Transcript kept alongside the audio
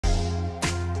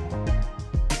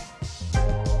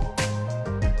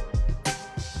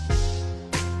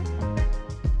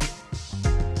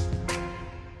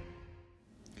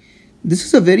This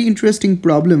is a very interesting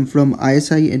problem from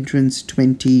ISI entrance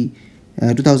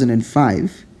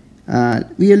 2005.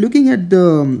 We are looking at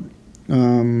the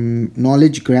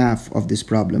knowledge graph of this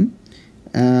problem,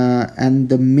 and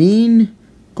the main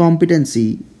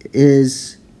competency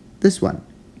is this one,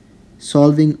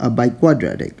 solving a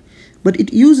biquadratic. But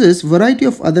it uses variety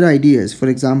of other ideas. For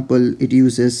example, it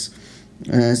uses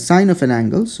sine of an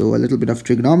angle, so a little bit of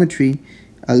trigonometry,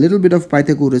 a little bit of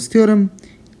Pythagoras theorem,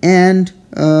 and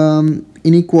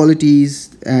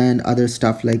inequalities and other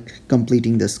stuff like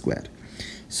completing the square.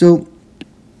 So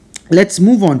let's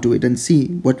move on to it and see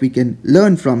what we can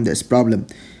learn from this problem.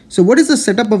 So what is the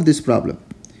setup of this problem?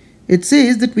 It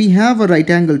says that we have a right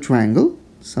angle triangle,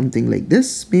 something like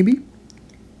this maybe,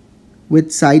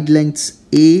 with side lengths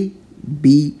A,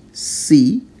 B,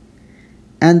 C,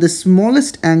 and the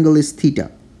smallest angle is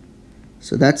theta.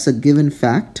 So that's a given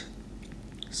fact.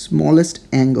 Smallest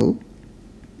angle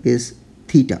is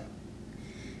theta.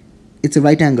 It's a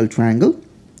right angle triangle.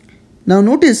 Now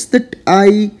notice that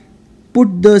I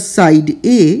put the side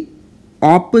A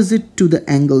opposite to the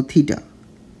angle theta.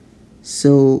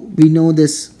 So we know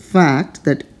this fact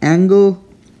that angle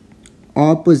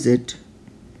opposite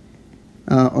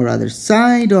or rather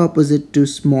side opposite to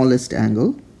smallest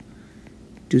angle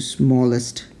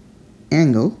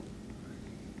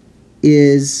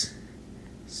is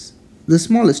the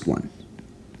smallest one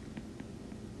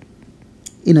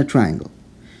in a triangle.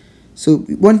 So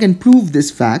one can prove this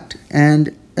fact,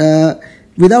 and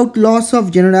without loss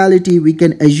of generality we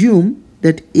can assume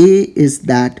that A is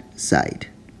that side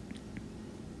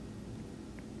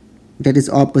that is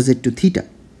opposite to theta.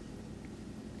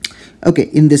 Okay,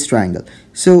 in this triangle.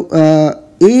 So A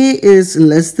is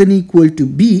less than equal to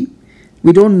B.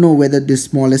 We don't know whether this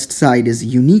smallest side is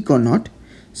unique or not.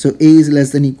 So A is less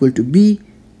than equal to B,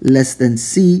 less than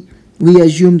C. We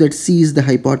assume that C is the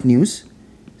hypotenuse.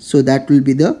 So that will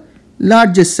be the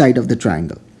largest side of the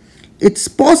triangle. It's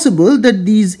possible that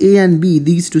these A and B,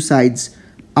 these two sides,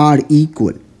 are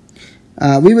equal.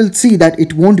 We will see that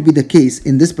it won't be the case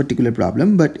in this particular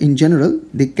problem, but in general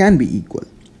they can be equal.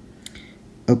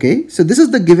 Okay, so this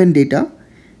is the given data.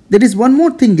 There is one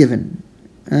more thing given,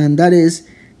 and that is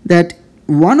that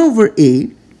 1 over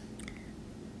A,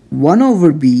 1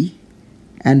 over B,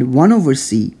 and 1 over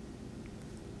C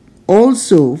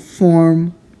also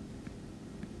form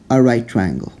a right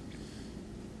triangle.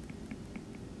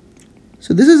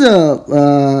 So this is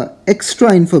a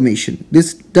extra information.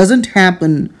 This doesn't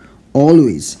happen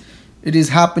always. It is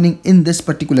happening in this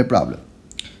particular problem.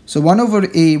 So 1 over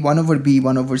A, 1 over B,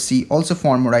 1 over C also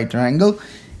form a right triangle.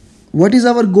 What is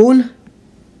our goal?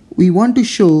 We want to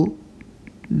show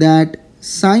that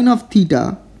sine of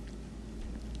theta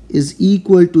is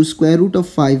equal to square root of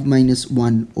 5 minus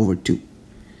 1 over 2.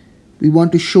 We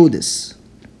want to show this.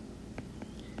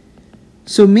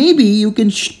 So maybe you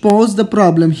can pause the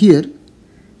problem here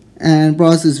and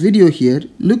pause this video here.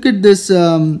 Look at this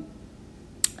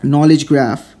knowledge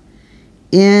graph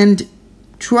and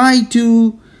try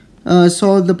to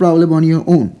solve the problem on your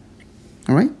own.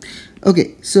 All right.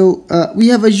 Okay. So we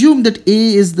have assumed that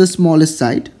A is the smallest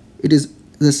side. It is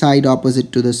the side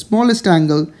opposite to the smallest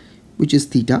angle, which is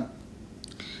theta.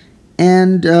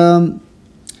 And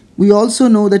we also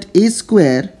know that A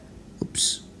square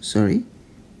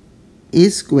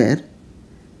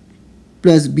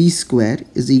plus B square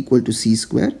is equal to C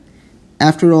square.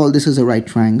 After all, this is a right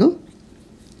triangle.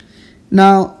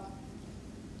 Now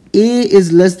A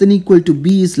is less than equal to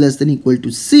B is less than equal to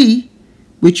C,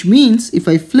 which means if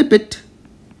I flip it,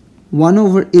 1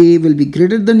 over A will be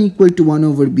greater than equal to 1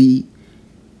 over B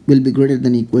will be greater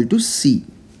than equal to C.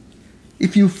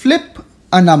 If you flip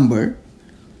a number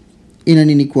in an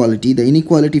inequality, the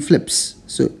inequality flips.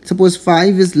 So suppose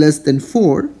 5 is less than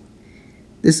 4.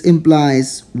 This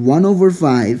implies 1 over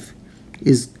 5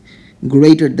 is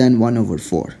greater than 1 over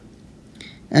 4.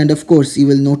 And of course, you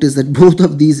will notice that both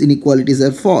of these inequalities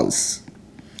are false.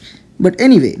 But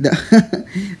anyway,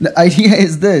 the idea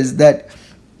is this, that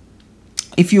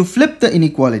if you flip the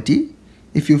inequality,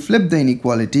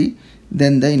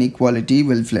 then the inequality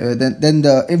will flip.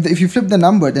 If you flip the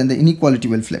number, then the inequality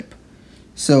will flip.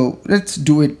 So let's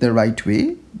do it the right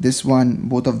way. This one,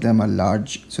 both of them are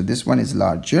large. So this one is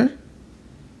larger.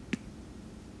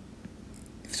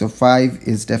 So 5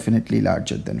 is definitely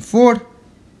larger than 4.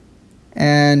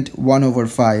 And 1 over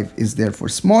 5 is therefore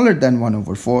smaller than 1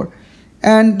 over 4.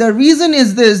 And the reason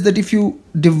is this, that if you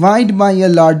divide by a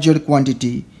larger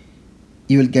quantity,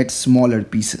 you will get smaller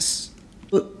pieces.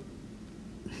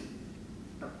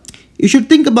 You should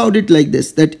think about it like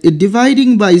this, that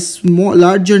dividing by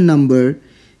larger number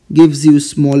gives you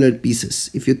smaller pieces.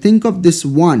 If you think of this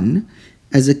 1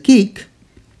 as a cake,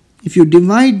 if you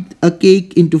divide a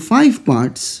cake into 5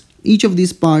 parts, each of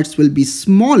these parts will be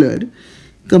smaller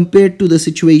compared to the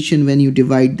situation when you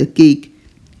divide the cake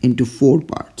into 4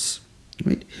 parts,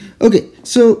 right? Okay,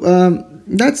 so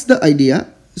that's the idea.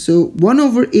 So 1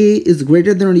 over A is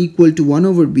greater than or equal to 1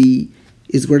 over B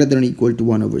is greater than or equal to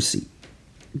 1 over C.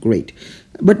 Great.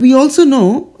 But we also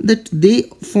know that they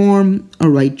form a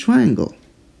right triangle.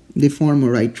 They form a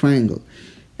right triangle.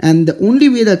 And the only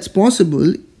way that's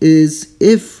possible is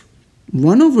if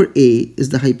 1 over A is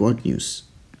the hypotenuse,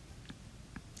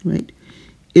 right?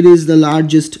 It is the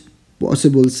largest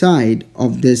possible side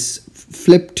of this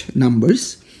flipped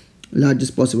numbers,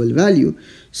 largest possible value.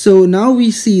 So now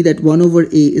we see that 1 over A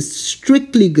is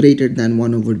strictly greater than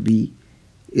 1 over B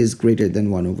is greater than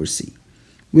 1 over C,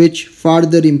 which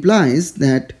further implies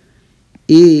that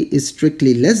A is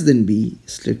strictly less than B,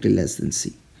 strictly less than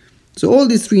C. So all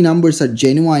these three numbers are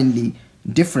genuinely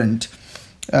different,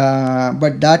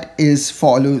 but that is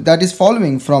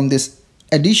following from this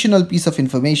additional piece of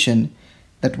information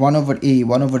that 1 over A,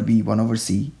 1 over B, 1 over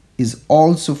C is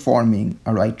also forming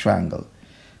a right triangle.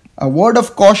 A word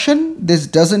of caution, this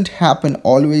doesn't happen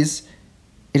always.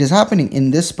 It is happening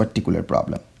in this particular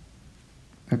problem.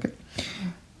 Okay.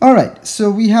 All right, so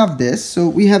we have this. So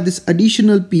we have this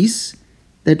additional piece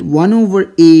that 1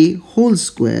 over A whole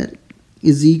square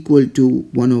is equal to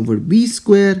 1 over B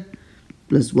square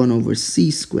plus 1 over C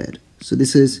square. So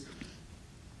this is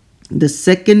the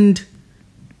second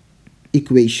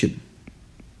equation.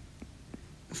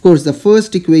 Of course, the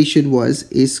first equation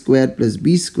was A square plus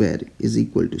B square is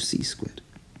equal to C square.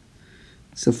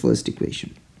 It's the first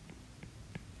equation.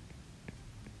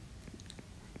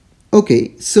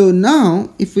 Okay, so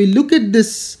now if we look at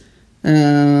this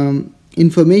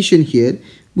information here,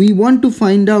 we want to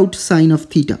find out sine of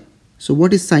theta. So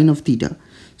what is sine of theta?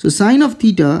 So sine of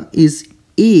theta is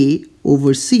A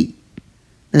over C.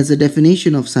 That's the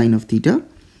definition of sine of theta.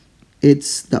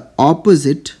 It's the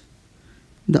opposite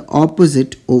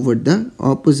over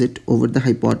the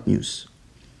hypotenuse.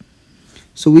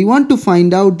 So we want to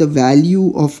find out the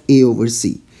value of A over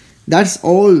C. That's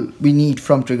all we need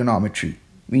from trigonometry.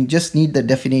 We just need the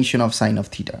definition of sine of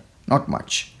theta, not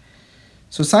much.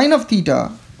 So sine of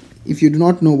theta, if you do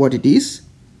not know what it is,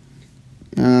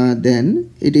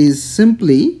 then it is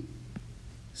simply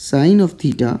sine of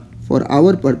theta for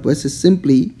our purpose is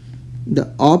simply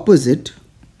the opposite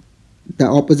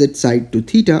side to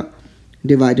theta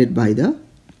divided by the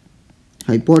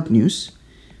hypotenuse,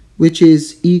 which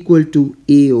is equal to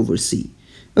A over C.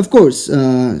 Of course,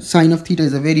 sine of theta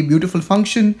is a very beautiful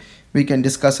function. We can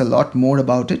discuss a lot more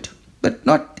about it, but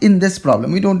not in this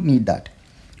problem. We don't need that.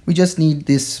 We just need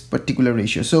this particular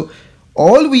ratio. So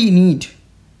all we need,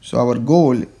 so our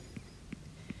goal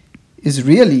is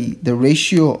really the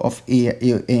ratio of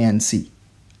A and C.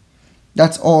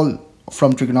 That's all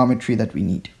from trigonometry that we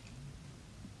need.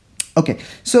 Okay,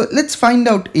 so let's find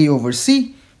out A over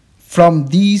C from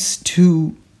these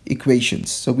two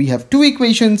equations. So we have two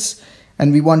equations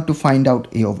and we want to find out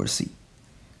A over C.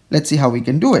 Let's see how we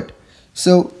can do it.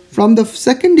 So from the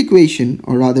second equation,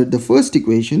 or rather the first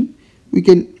equation, we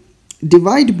can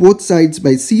divide both sides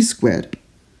by C square.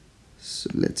 So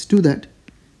let's do that.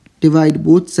 Divide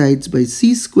both sides by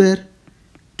C square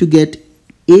to get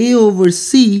A over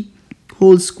C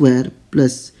whole square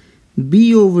plus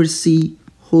B over C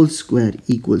whole square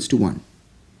equals to 1.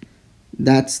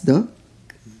 That's the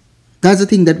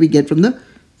thing that we get from the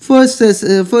first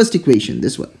equation,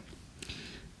 this one.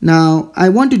 Now I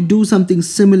want to do something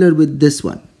similar with this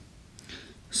one.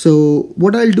 So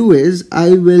what I'll do is I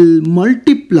will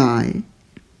multiply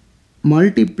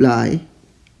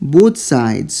both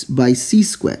sides by C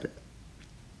square.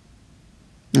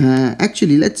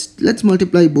 Actually, let's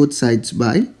multiply both sides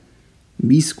by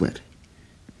B square.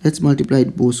 Let's multiply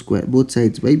both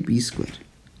sides by B square.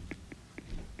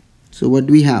 So what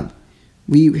do we have?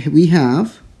 We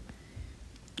have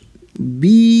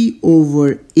B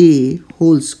over A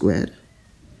whole square,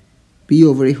 B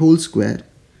over A whole square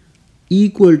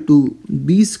equal to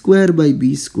B square by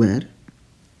B square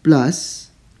plus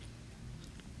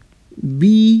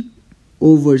B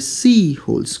over C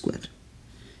whole square,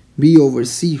 B over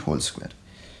C whole square.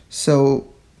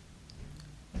 So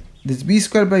this B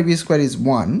square by B square is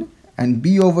 1 and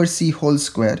B over C whole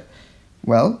square,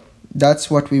 well, that's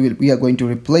what we are going to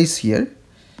replace here.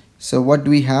 So what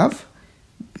do we have?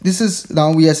 This is,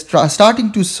 now we are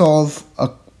starting to solve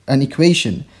an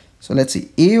equation. So let's see,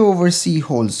 A over C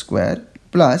whole square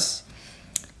plus,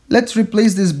 let's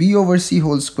replace this B over C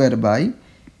whole square by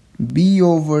B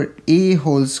over A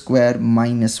whole square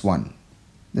minus 1,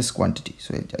 this quantity.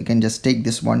 So I can just take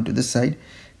this one to this side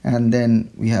and then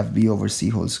we have B over C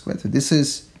whole square. So this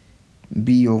is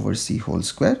b over c whole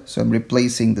square. So I'm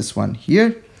replacing this one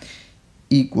here,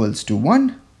 equals to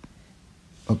 1.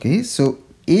 Okay, so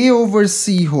a over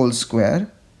c whole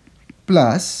square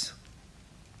plus,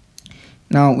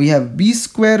 now we have b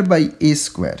square by a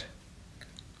square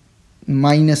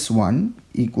minus 1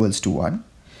 equals to 1.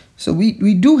 So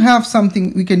we do have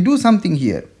something, we can do something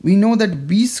here. We know that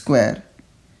b square,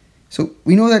 so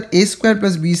we know that a square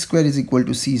plus b square is equal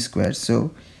to c square.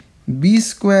 So b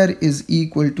square is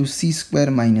equal to c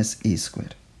square minus a square.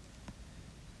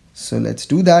 So let's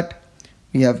do that.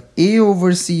 We have a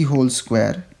over c whole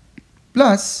square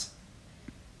plus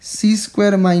c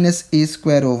square minus a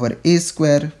square over a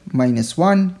square minus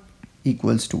 1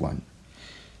 equals to 1.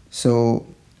 So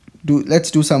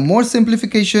let's do some more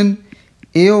simplification.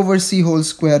 A over c whole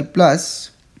square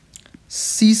plus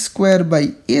c square by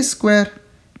a square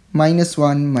minus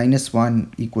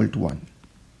 1 equal to 1.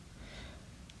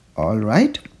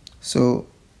 Alright, so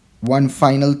one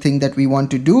final thing that we want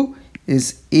to do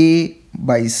is a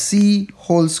by c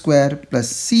whole square plus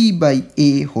c by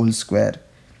a whole square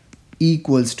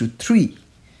equals to 3. You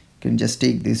can just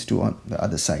take these two on the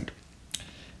other side.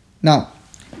 Now,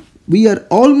 we are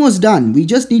almost done. We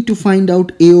just need to find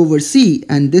out a over c,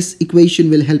 and this equation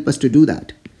will help us to do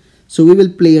that. So we will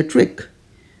play a trick.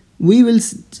 We will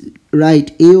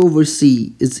write a over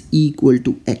c is equal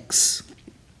to x.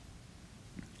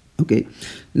 Okay,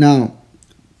 now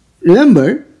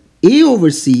remember a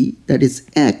over c, that is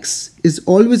x, is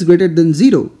always greater than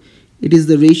 0. It is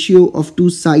the ratio of two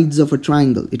sides of a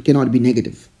triangle. It cannot be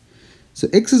negative. So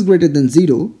x is greater than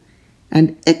 0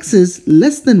 and x is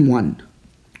less than 1.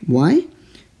 Why?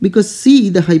 Because c,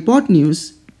 the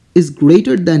hypotenuse, is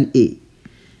greater than a.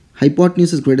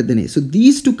 Hypotenuse is greater than a. So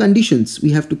these two conditions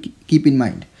we have to keep in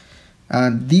mind.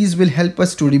 These will help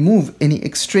us to remove any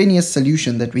extraneous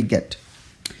solution that we get.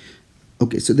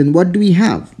 Okay, so then what do we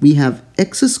have? We have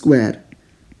x square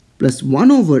plus 1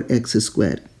 over x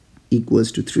square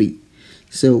equals to 3.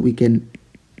 So we can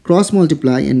cross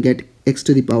multiply and get x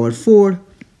to the power 4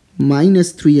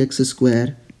 minus 3x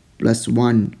square plus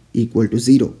 1 equal to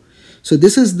 0. So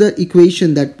this is the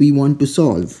equation that we want to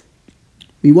solve.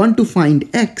 We want to find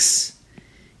x.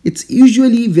 It's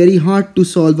usually very hard to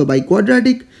solve a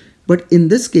biquadratic, but in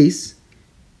this case,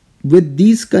 with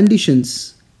these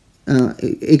conditions,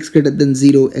 x greater than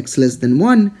 0, x less than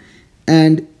 1,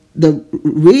 and the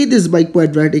way this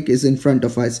biquadratic is in front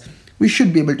of us, we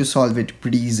should be able to solve it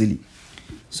pretty easily.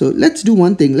 So let's do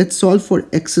one thing. Let's solve for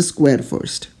x square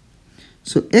first.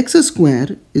 So x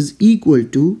square is equal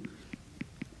to,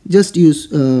 just use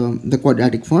the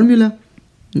quadratic formula,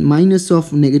 minus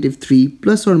of negative 3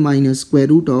 plus or minus square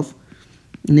root of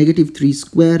negative 3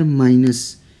 square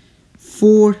minus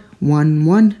 4, 1,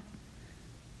 1.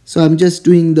 So I'm just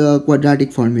doing the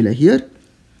quadratic formula here.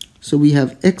 So we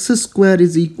have x square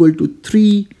is equal to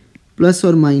 3 plus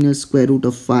or minus square root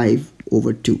of 5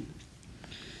 over 2.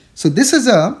 So this is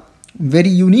a very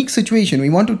unique situation. We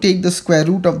want to take the square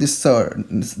root of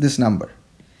this number.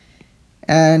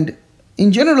 And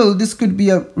in general, this could be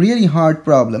a really hard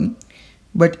problem.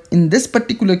 But in this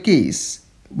particular case,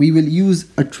 we will use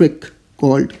a trick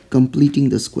called completing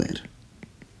the square.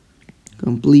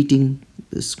 Completing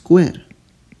the square.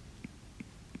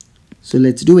 So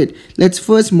let's do it. Let's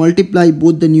first multiply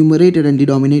both the numerator and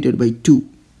denominator by 2.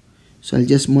 So I'll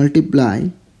just multiply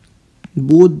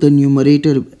both the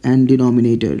numerator and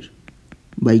denominator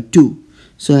by 2.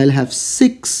 So I'll have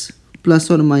 6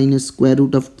 plus or minus square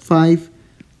root of 5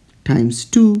 times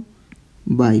 2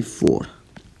 by 4.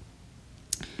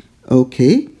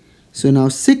 Okay, so now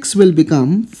 6 will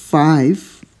become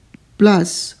 5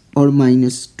 plus or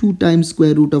minus 2 times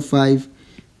square root of 5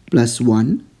 plus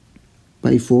 1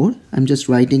 by 4. I'm just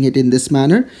writing it in this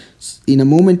manner. In a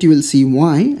moment you will see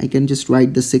why. I can just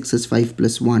write the 6 as 5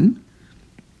 plus 1.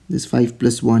 This 5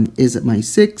 plus 1 is my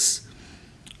 6.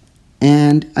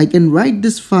 And I can write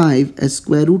this 5 as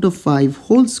square root of 5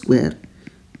 whole square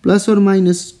plus or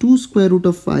minus 2 square root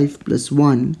of 5 plus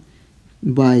 1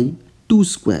 by 2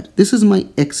 square. This is my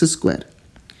x square.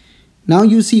 Now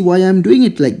you see why I'm doing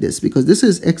it like this, because this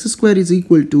is x square is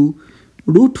equal to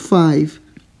root 5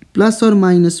 plus or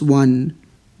minus 1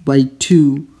 by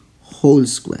 2 whole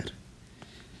square.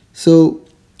 So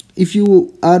if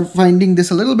you are finding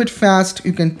this a little bit fast,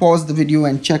 you can pause the video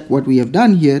and check what we have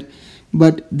done here.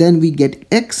 But then we get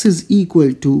x is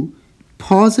equal to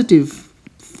positive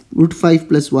root 5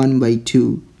 plus 1 by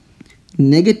 2,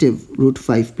 negative root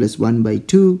 5 plus 1 by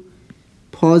 2,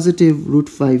 positive root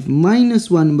 5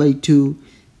 minus 1 by 2,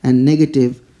 and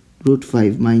negative root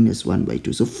 5 minus 1 by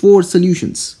 2. So 4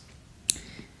 solutions.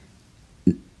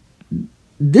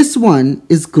 This one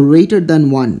is greater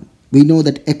than 1. We know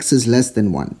that x is less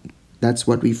than 1. That's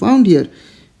what we found here.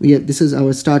 This is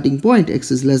our starting point. X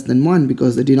is less than 1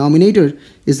 because the denominator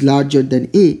is larger than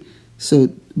a. So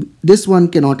this one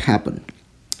cannot happen.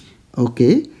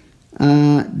 Okay.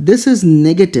 This is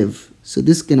negative, so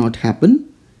this cannot happen.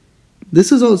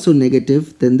 This is also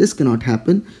negative, then this cannot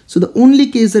happen. So the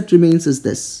only case that remains is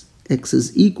this. X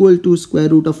is equal to square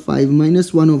root of 5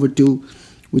 minus 1 over 2,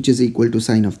 which is equal to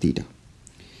sine of theta.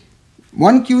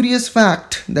 One curious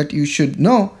fact that you should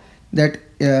know, that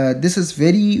this is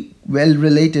very well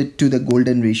related to the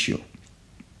golden ratio,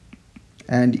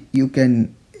 and you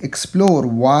can explore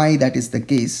why that is the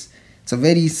case. It's a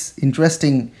very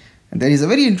interesting, there is a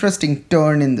very interesting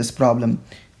turn in this problem.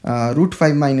 Root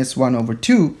 5 minus 1 over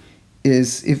 2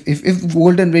 is, if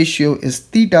golden ratio is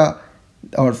theta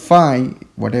or phi,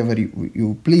 whatever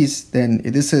you please, then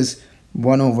this is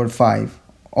 1 over 5,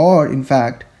 or in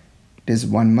fact it is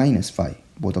 1 minus phi.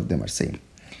 Both of them are same.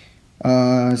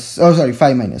 Sorry,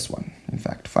 phi minus 1. In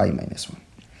fact, phi minus 1.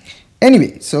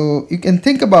 Anyway, so you can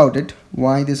think about it,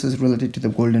 why this is related to the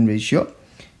golden ratio.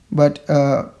 But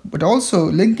also,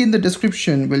 link in the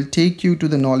description will take you to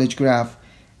the knowledge graph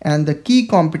and the key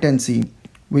competency,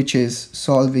 which is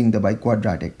solving the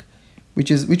biquadratic,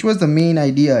 which was the main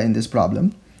idea in this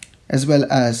problem, as well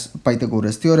as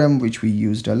Pythagoras theorem, which we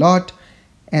used a lot,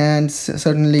 and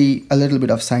certainly a little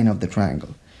bit of sine of the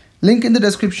triangle. Link in the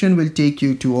description will take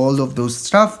you to all of those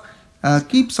stuff.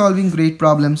 Keep solving great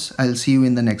problems. I'll see you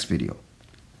in the next video.